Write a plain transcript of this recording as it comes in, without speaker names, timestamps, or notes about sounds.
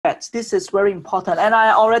effect. This is very important. And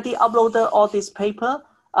I already uploaded all this paper.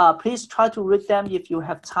 Please try to read them if you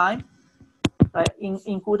have time, right?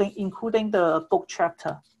 Including the book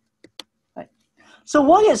chapter. Right? So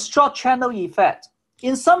what is short channel effect?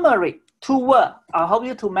 In summary, 2 words. I hope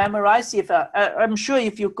you to memorize. If I'm sure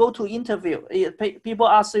if you go to interview, people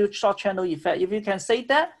ask you short channel effect. If you can say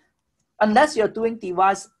that, unless you're doing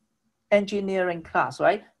device engineering class,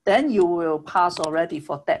 right? Then you will pass already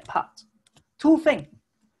for that part. 2 things.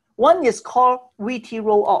 One is called VT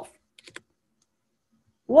roll-off.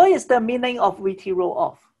 What is the meaning of VT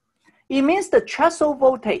roll-off? It means the threshold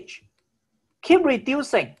voltage keep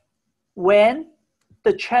reducing when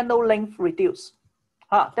the channel length reduce.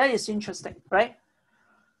 That is interesting, right?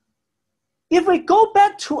 If we go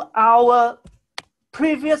back to our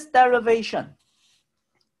previous derivation,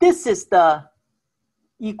 this is the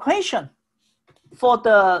equation for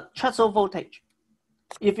the threshold voltage.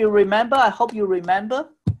 If you remember, I hope you remember,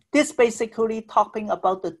 this basically talking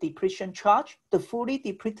about the depletion charge, the fully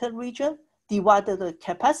depleted region divided the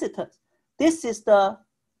capacitance. This is the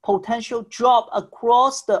potential drop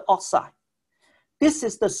across the oxide. This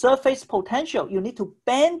is the surface potential. You need to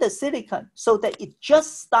bend the silicon so that it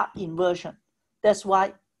just start inversion. That's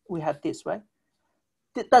why we have this, right?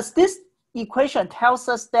 Does this equation tells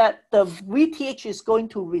us that the VTH is going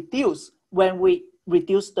to reduce when we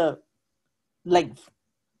reduce the length?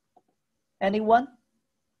 Anyone?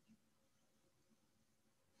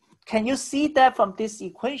 Can you see that from this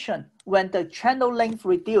equation? When the channel length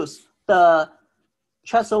reduce, the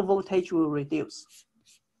threshold voltage will reduce.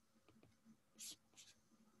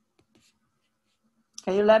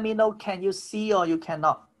 Can you let me know, can you see or you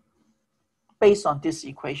cannot, based on this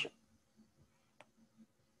equation?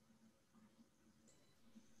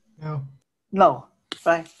 No. No,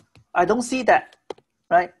 right? I don't see that,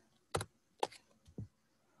 right?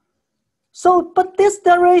 So, but this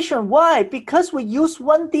derivation, why? Because we use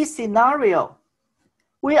 1D scenario.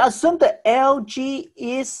 We assume the LG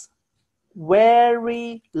is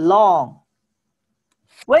very long.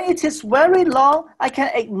 When it is very long, I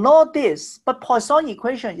can ignore this, but Poisson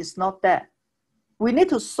equation is not that. We need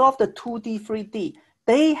to solve the 2D, 3D.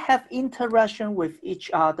 They have interaction with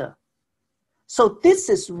each other. So this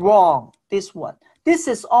is wrong, this one. This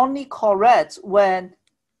is only correct when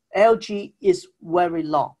LG is very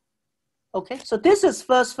long. Okay, so this is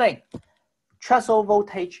first thing. Threshold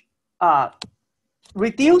voltage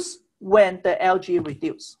reduce when the LG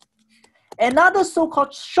reduce. Another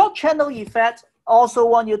so-called short channel effect, also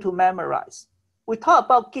want you to memorize. We talk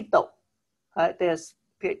about DIBL, right?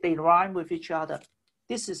 They rhyme with each other.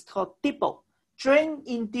 This is called DIBL,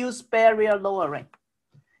 drain-induced barrier lowering.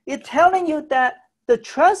 It's telling you that the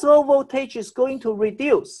threshold voltage is going to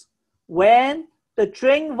reduce when the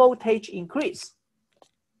drain voltage increase.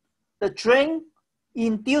 The drain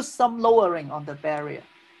induce some lowering on the barrier.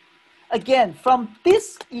 Again, from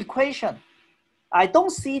this equation, I don't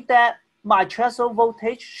see that my threshold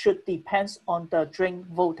voltage should depend on the drain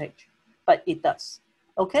voltage, but it does,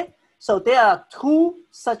 okay? So there are 2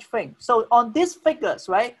 such things. So on these figures,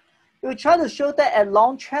 right, we try to show that a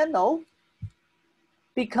long channel,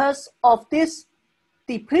 because of this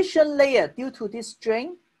depletion layer due to this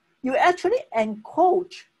drain, you actually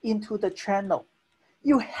encroach into the channel.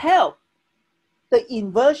 You help the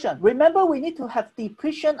inversion. Remember, we need to have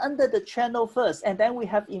depletion under the channel first, and then we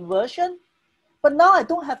have inversion. But now I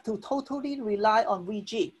don't have to totally rely on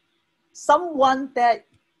VG. Someone that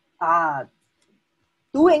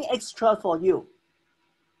doing extra for you.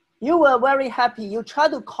 You were very happy. You try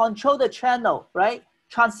to control the channel, right?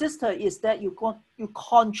 Transistor is that you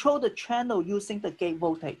control the channel using the gate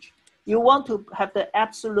voltage. You want to have the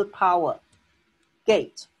absolute power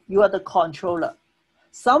gate. You are the controller.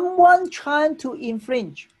 Someone trying to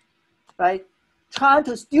infringe, right? Trying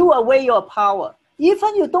to steal away your power.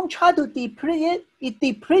 Even you don't try to deplete it, it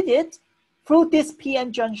depletes it through this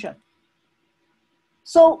PN junction.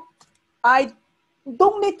 So I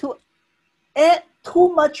don't need to add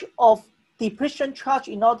too much of depletion charge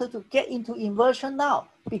in order to get into inversion now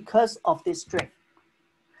because of this drain.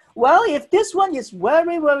 Well, if this one is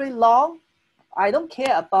very, very long, I don't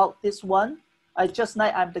care about this one. I just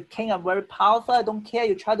like I'm the king, I'm very powerful. I don't care.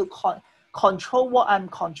 You try to control what I'm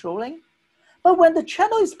controlling. But when the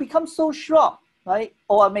channel is become so short, right?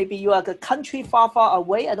 Or maybe you are the country far, far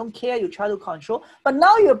away. I don't care. You try to control. But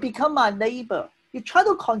now you become my neighbor. You try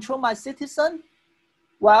to control my citizen.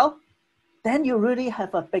 Well, then you really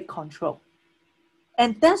have a big control.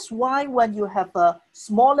 And that's why when you have a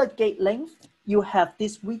smaller gate length, you have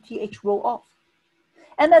this VTH roll off.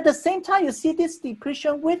 And at the same time, you see this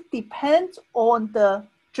depletion width depends on the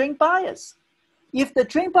drain bias. If the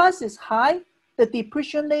drain bias is high, the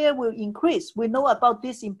depletion layer will increase. We know about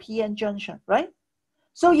this in PN junction, right?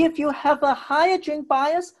 So if you have a higher drain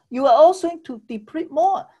bias, you are also going to deplete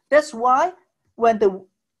more. That's why when the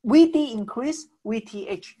VD increase,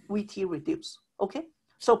 VT reduce, okay?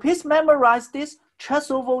 So please memorize this.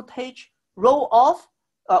 Threshold voltage roll off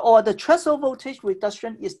or the threshold voltage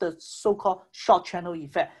reduction is the so-called short channel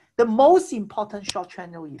effect. The most important short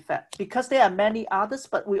channel effect, because there are many others,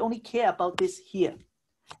 but we only care about this here.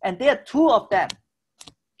 And there are two of them.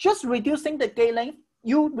 Just reducing the gate length,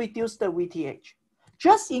 you reduce the VTH.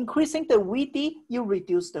 Just increasing the VD, you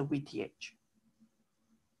reduce the VTH.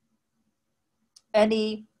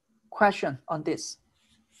 Any question on this?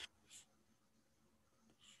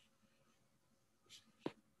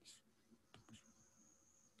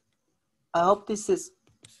 I hope this is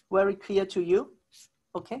very clear to you.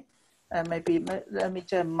 Okay, and maybe let me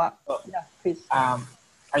just mark. Yeah, please. Are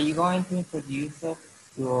you going to introduce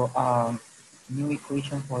your new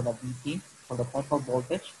equation for the VT, for the threshold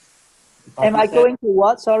voltage? Because am I going to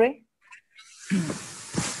what? Sorry.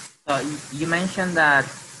 So you mentioned that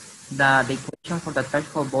the equation for the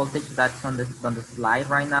threshold voltage that's on the slide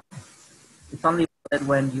right now, it's only valid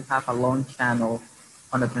when you have a long channel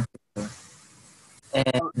on the transistor.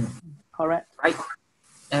 And, correct. Right.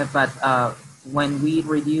 But when we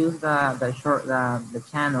reduce the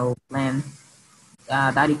channel length,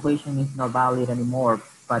 that equation is not valid anymore.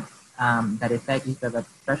 But that effect is that the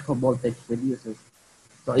threshold voltage reduces.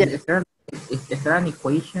 So yes. is there an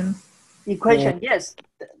equation? Equation, yes.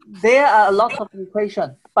 There are a lot of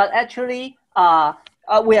equations, but actually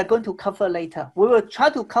we are going to cover later. We will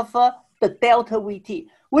try to cover the delta VT.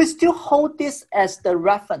 We still hold this as the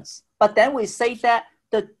reference, but then we say that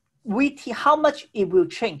the VT, how much it will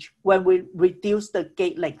change when we reduce the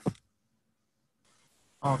gate length.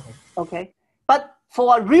 Okay. Okay. But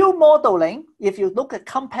for a real modeling, if you look at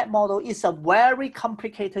compact model, it's a very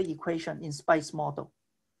complicated equation in SPICE model.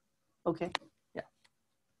 Okay.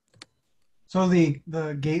 So the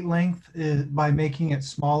gate length is, by making it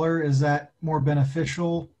smaller, is that more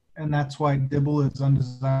beneficial, and that's why DIBL is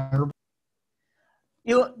undesirable?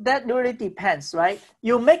 That really depends, right?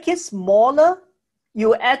 You make it smaller,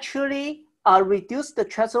 you actually reduce the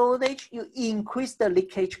threshold voltage, you increase the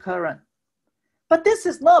leakage current. But this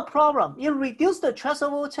is not a problem. You reduce the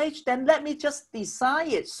threshold voltage, then let me just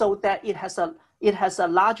design it so that it has a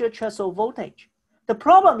larger threshold voltage. The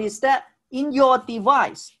problem is that in your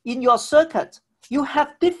device, in your circuit, you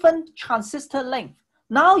have different transistor length.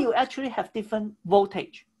 Now you actually have different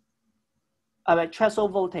voltage,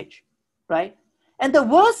 threshold voltage, right? And the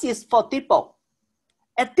worst is for DIBL.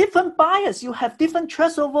 At different bias, you have different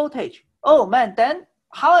threshold voltage. Oh man, then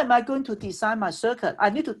how am I going to design my circuit? I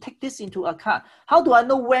need to take this into account. How do I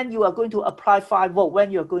know when you are going to apply 5 volt,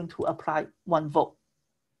 when you're going to apply 1 volt?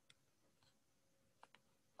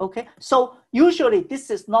 Okay, so usually this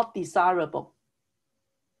is not desirable.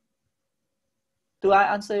 Do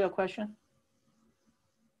I answer your question?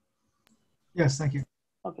 Yes, thank you.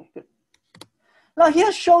 Okay, good. Now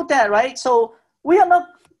here show that, right? So we are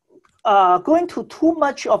not going to too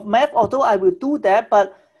much of math, although I will do that,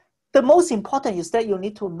 but the most important is that you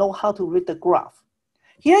need to know how to read the graph.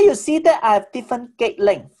 Here you see that I have different gate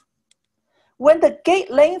length. When the gate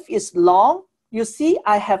length is long, you see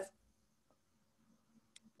I have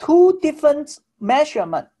two different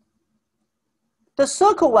measurements. The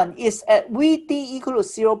circle one is at VD equal to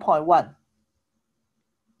 0.1.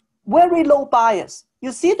 Very low bias.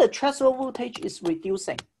 You see the threshold voltage is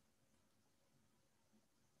reducing.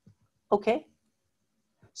 Okay?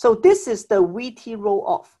 So this is the VT roll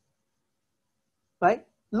off. Right?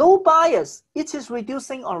 Low bias, it is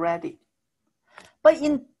reducing already. But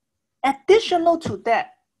in additional to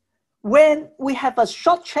that, when we have a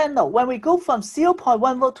short channel, when we go from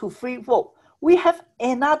 0.1 volt to 3 volt, we have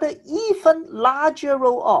another even larger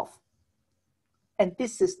roll off. And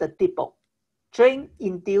this is the DIBL, drain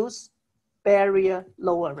induced barrier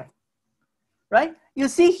lowering. Right? You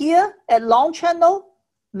see here at long channel,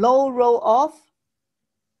 low roll off.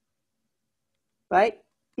 Right?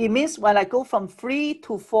 It means when I go from 3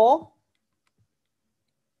 to 4,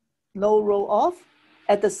 no roll off.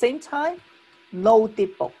 At the same time, no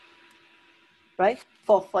DIBL. Right?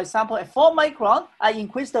 For example, at 4 micron, I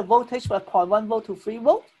increase the voltage from 0.1 volt to 3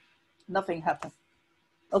 volt. Nothing happened.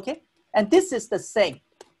 Okay? And this is the same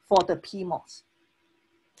for the PMOS.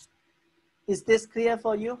 Is this clear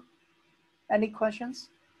for you? Any questions?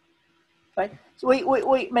 Right? So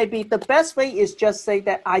we maybe the best way is just say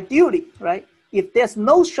that ideally, right? If there's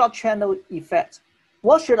no short channel effect,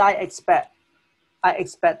 what should I expect? I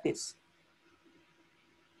expect this.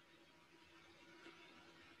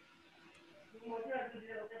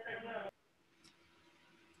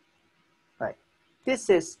 This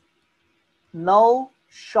is no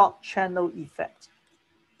short channel effect.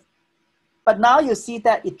 But now you see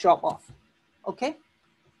that it dropped off, okay?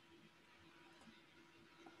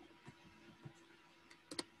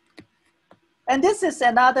 And this is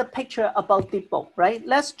another picture about DIBL, right?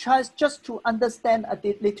 Let's try just to understand a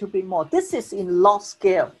little bit more. This is in log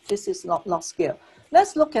scale. This is not log scale.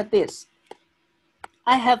 Let's look at this.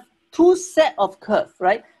 I have two set of curve,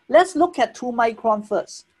 right? Let's look at 2 micron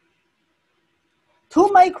first. 2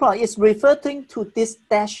 micron is referring to this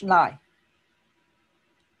dashed line,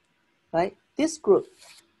 right? This group.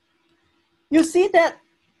 You see that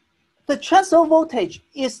the threshold voltage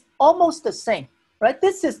is almost the same, right?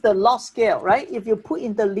 This is the log scale, right? If you put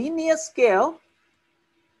in the linear scale,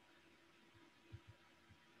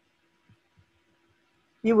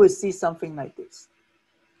 you will see something like this,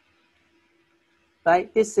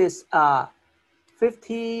 right? This is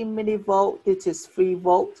 50 millivolt, this is 3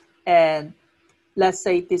 volt, and let's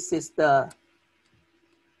say this is the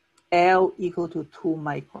L equal to 2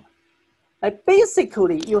 micron. Like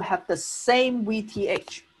basically, you have the same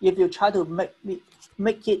VTH if you try to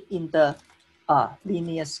make it in the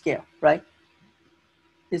linear scale, right?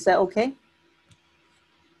 Is that okay?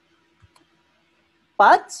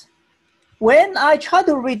 But when I try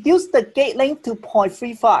to reduce the gate length to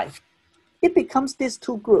 0.35, it becomes this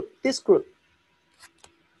group.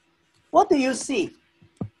 What do you see?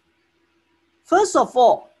 First of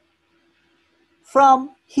all,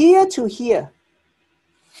 from here to here,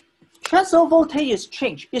 threshold voltage is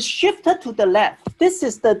changed. It's shifted to the left. This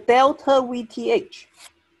is the delta VTH,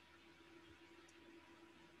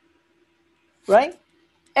 right?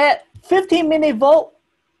 At 15 millivolt,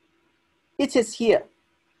 it is here.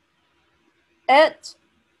 At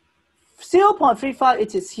 0.35,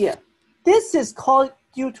 it is here. This is called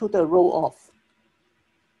due to the roll-off.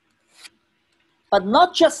 But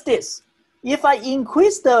not just this. If I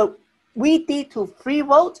increase the VD to 3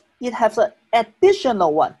 volt, it has an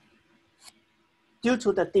additional one due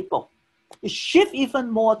to the DIBL. It shifts even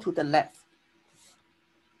more to the left.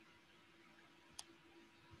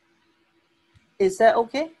 Is that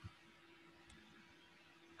okay?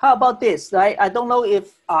 How about this, right? I don't know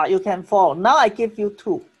if you can follow. Now I give you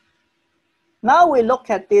 2. Now we look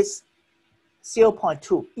at this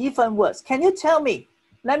 0.2, even worse. Can you tell me,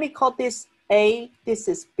 let me call this A, this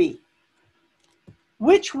is B.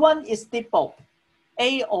 Which one is DIBL,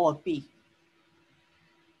 A or B?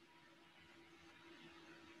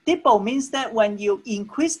 DIBL means that when you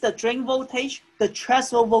increase the drain voltage, the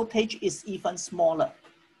threshold voltage is even smaller.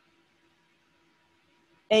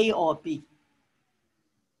 A or B?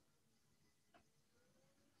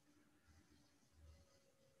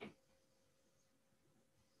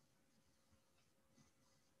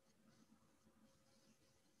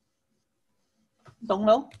 Don't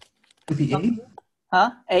know? Could be A.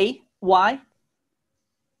 Huh? A? Why?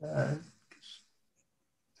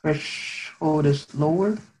 Threshold is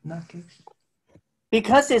lower in that case.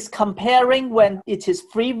 Because it's comparing when it is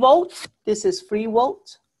 3 volt, this is 3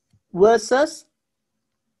 volt, versus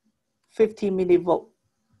 50 millivolt.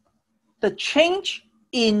 The change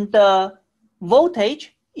in the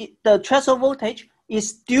voltage, the threshold voltage,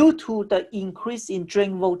 is due to the increase in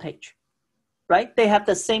drain voltage, right? They have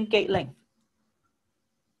the same gate length.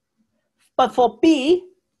 But for B,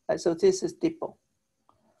 so this is DIBL.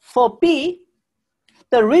 For B,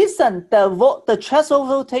 the reason the threshold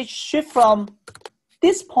voltage shift from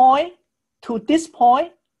this point to this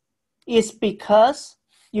point is because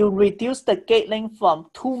you reduce the gate length from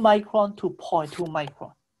 2 micron to 0.2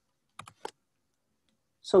 micron.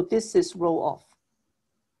 So this is roll off.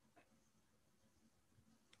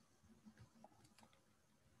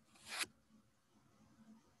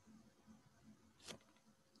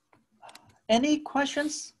 Any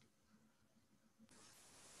questions?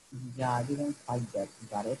 Yeah, I didn't quite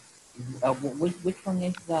got it. Which one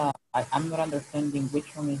is the? I'm not understanding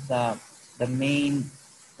which one is the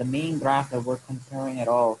main graph that we're comparing at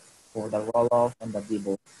all for the roll off and the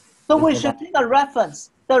DIBL. So we should take a reference.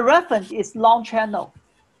 The reference is long channel.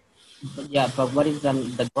 But yeah, but what is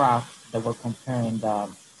the graph that we're comparing the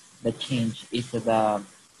change? Is it the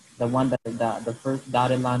one that the first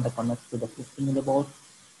dotted line that connects to the 50 millivolts?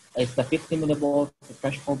 Is the 50 millivolts the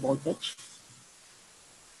threshold voltage?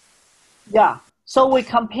 Yeah. So we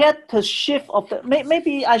compare the shift of the.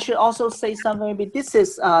 Maybe I should also say something. Maybe this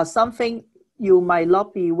is something you might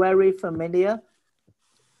not be very familiar.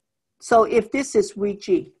 So if this is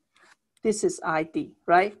VG, this is ID,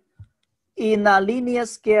 right? In a linear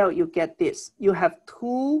scale, you get this. You have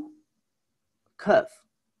 2 curves.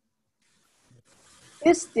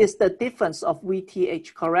 This is the difference of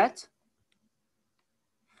VTH, correct?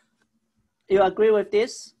 You agree with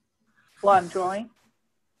this? What I'm drawing?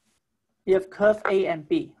 You have curve A and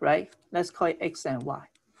B, right? Let's call it X and Y.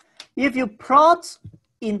 If you plot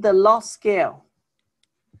in the log scale,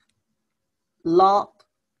 log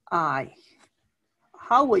I,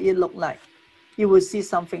 how will it look like? You will see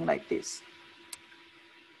something like this.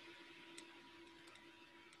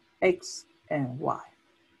 X and Y.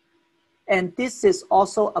 And this is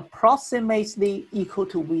also approximately equal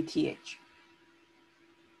to VTH.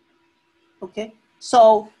 Okay,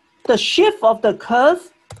 so the shift of the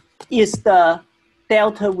curve is the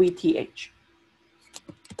delta VTH.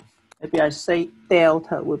 Maybe I say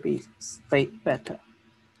delta would be better.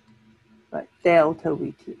 Right, delta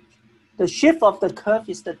VTH. The shift of the curve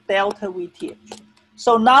is the delta VTH.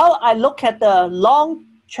 So now I look at the long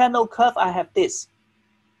channel curve, I have this.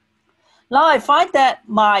 Now I find that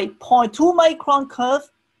my 0.2 micron curve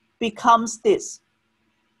becomes this.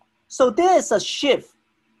 So there is a shift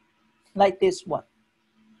like this one.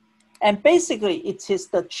 And basically it is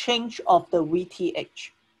the change of the VTH.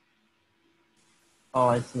 Oh,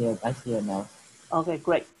 I see it. I see it now. Okay,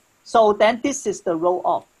 great. So then this is the roll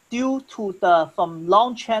off due to the from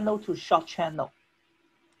long channel to short channel.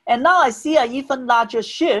 And now I see an even larger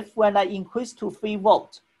shift when I increase to 3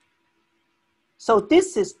 volt. So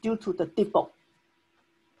this is due to the DIBL.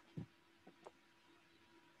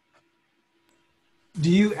 Do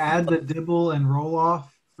you add the DIBL and roll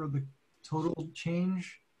off for the total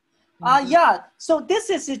change? Yeah, so this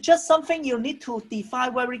is just something you need to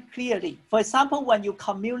define very clearly. For example, when you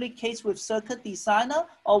communicate with circuit designer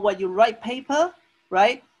or when you write paper,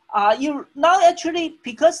 right? You now actually,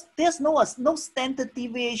 because there's no standard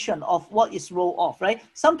deviation of what is roll off, right?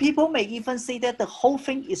 Some people may even say that the whole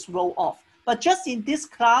thing is roll off. But just in this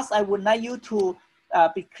class, I would like you to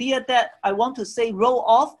be clear that I want to say roll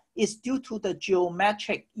off is due to the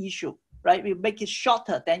geometric issue, right? We make it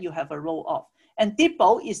shorter, then you have a roll off. And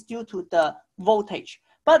DIBL is due to the voltage.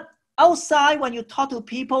 But outside, when you talk to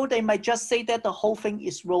people, they might just say that the whole thing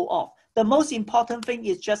is roll off. The most important thing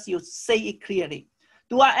is just you say it clearly.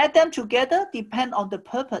 Do I add them together? Depend on the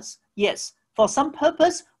purpose. Yes, for some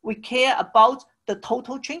purpose, we care about the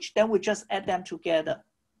total change, then we just add them together.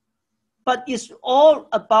 But it's all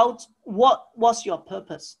about what's your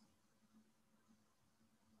purpose.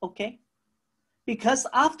 Okay? Because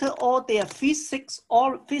after all, their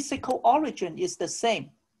physical origin is the same,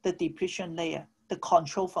 the depletion layer, the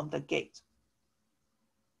control from the gate.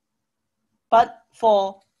 But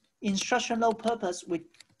for instructional purpose, we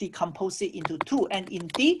decompose it into 2. And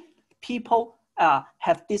indeed, people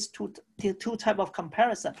have these two type of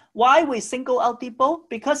comparison. Why we single out DIBL?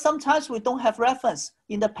 Because sometimes we don't have reference.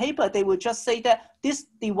 In the paper, they will just say that this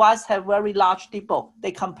device have very large DIBL.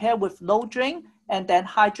 They compare with low drain and then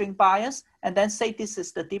high drain bias, and then say this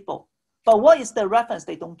is the DIBL. But what is the reference?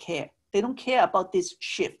 They don't care. They don't care about this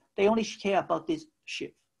shift. They only care about this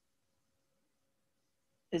shift.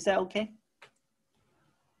 Is that okay?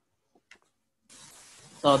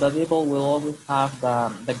 So the DIBL will always have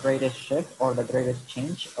the greatest shift or the greatest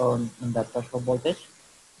change in the threshold voltage.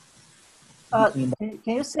 Can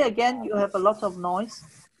you say again? You have a lot of noise.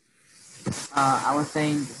 I was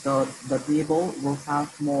saying, so the DIBL will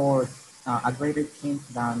have more a greater change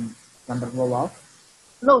than the roll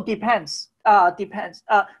off. No, depends. Depends.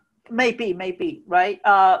 Maybe, right?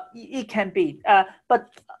 It can be.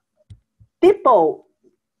 But DIBL,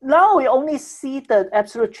 now we only see the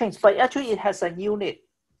absolute change, but actually it has a unit.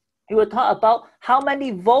 It will talk about how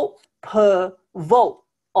many volt per volt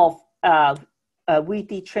of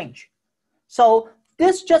VD change. So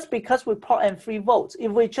this just because we plot at 3 volts.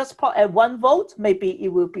 If we just plot at 1 volt, maybe it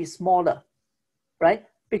will be smaller, right?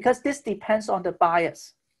 Because this depends on the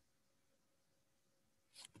bias.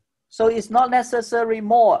 So it's not necessarily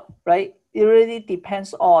more, right? It really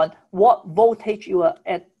depends on what voltage you are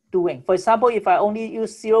at doing. For example, if I only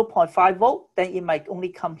use 0.5 volt, then it might only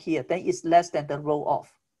come here. Then it's less than the roll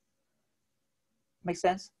off. Make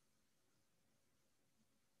sense?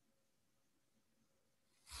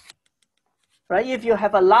 Right? If you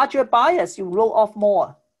have a larger bias, you roll off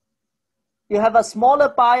more. You have a smaller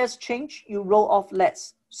bias change, you roll off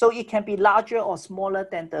less. So it can be larger or smaller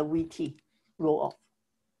than the VT roll off.